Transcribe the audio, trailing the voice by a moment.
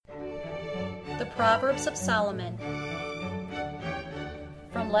The Proverbs of Solomon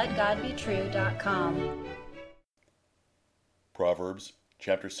from LetGodBetrue.com. Proverbs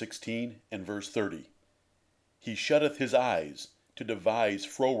chapter 16 and verse 30. He shutteth his eyes to devise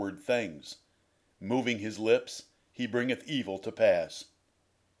froward things. Moving his lips, he bringeth evil to pass.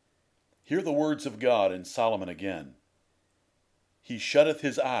 Hear the words of God in Solomon again. He shutteth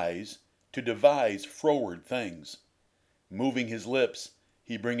his eyes to devise froward things. Moving his lips,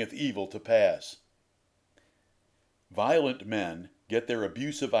 he bringeth evil to pass. Violent men get their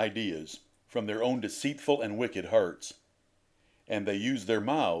abusive ideas from their own deceitful and wicked hearts, and they use their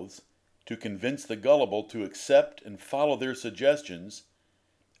mouths to convince the gullible to accept and follow their suggestions,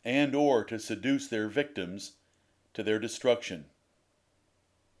 and or to seduce their victims to their destruction.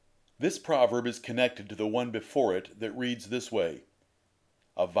 This proverb is connected to the one before it that reads this way: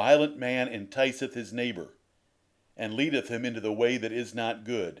 A violent man enticeth his neighbor, and leadeth him into the way that is not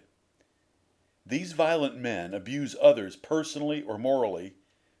good. These violent men abuse others personally or morally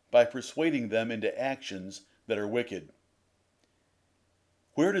by persuading them into actions that are wicked.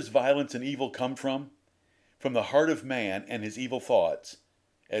 Where does violence and evil come from? From the heart of man and his evil thoughts,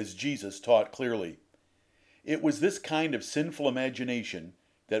 as Jesus taught clearly. It was this kind of sinful imagination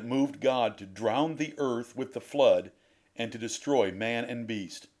that moved God to drown the earth with the flood and to destroy man and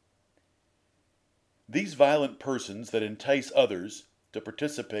beast. These violent persons that entice others to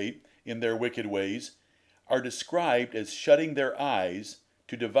participate in their wicked ways are described as shutting their eyes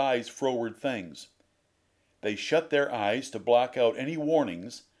to devise froward things. They shut their eyes to block out any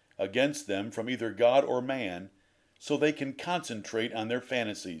warnings against them from either God or man, so they can concentrate on their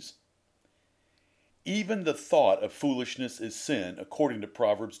fantasies. Even the thought of foolishness is sin, according to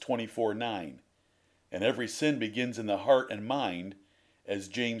Proverbs 24:9, and every sin begins in the heart and mind, as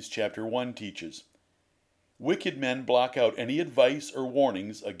James chapter 1 teaches. Wicked men block out any advice or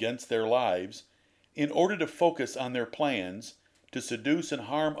warnings against their lives in order to focus on their plans to seduce and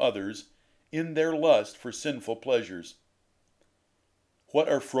harm others in their lust for sinful pleasures. What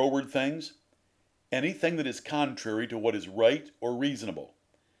are froward things? Anything that is contrary to what is right or reasonable.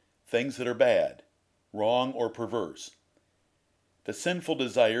 Things that are bad, wrong, or perverse. The sinful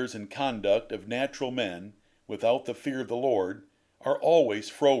desires and conduct of natural men without the fear of the Lord are always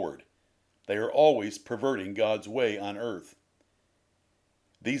froward. They are always perverting God's way on earth.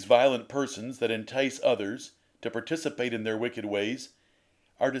 These violent persons that entice others to participate in their wicked ways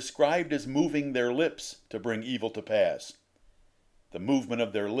are described as moving their lips to bring evil to pass. The movement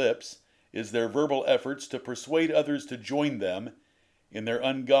of their lips is their verbal efforts to persuade others to join them in their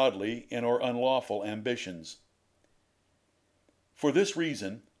ungodly and or unlawful ambitions. For this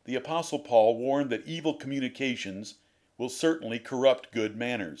reason, the Apostle Paul warned that evil communications will certainly corrupt good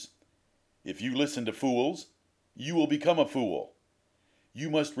manners. If you listen to fools, you will become a fool.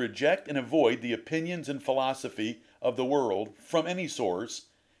 You must reject and avoid the opinions and philosophy of the world from any source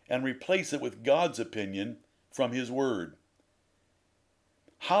and replace it with God's opinion from His Word.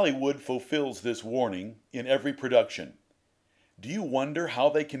 Hollywood fulfills this warning in every production. Do you wonder how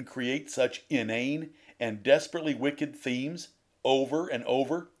they can create such inane and desperately wicked themes over and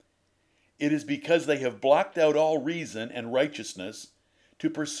over? It is because they have blocked out all reason and righteousness to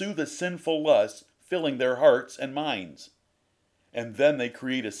pursue the sinful lusts filling their hearts and minds. And then they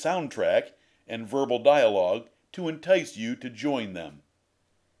create a soundtrack and verbal dialogue to entice you to join them.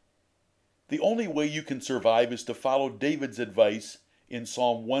 The only way you can survive is to follow David's advice in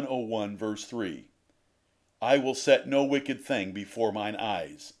Psalm 101 verse 3. I will set no wicked thing before mine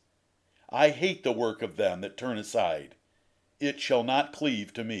eyes. I hate the work of them that turn aside. It shall not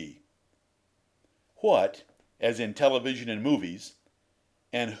cleave to me. What, as in television and movies,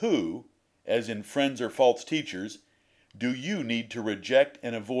 and who, as in friends or false teachers, do you need to reject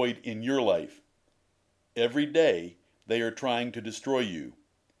and avoid in your life? Every day they are trying to destroy you.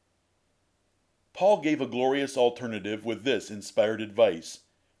 Paul gave a glorious alternative with this inspired advice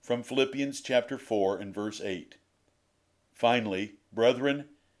from Philippians chapter 4 and verse 8. Finally, brethren,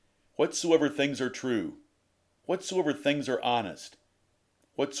 whatsoever things are true, whatsoever things are honest,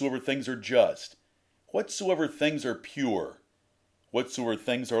 whatsoever things are just, whatsoever things are pure, whatsoever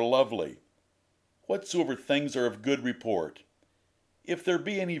things are lovely, whatsoever things are of good report, if there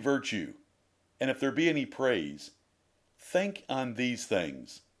be any virtue, and if there be any praise, think on these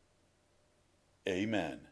things. Amen.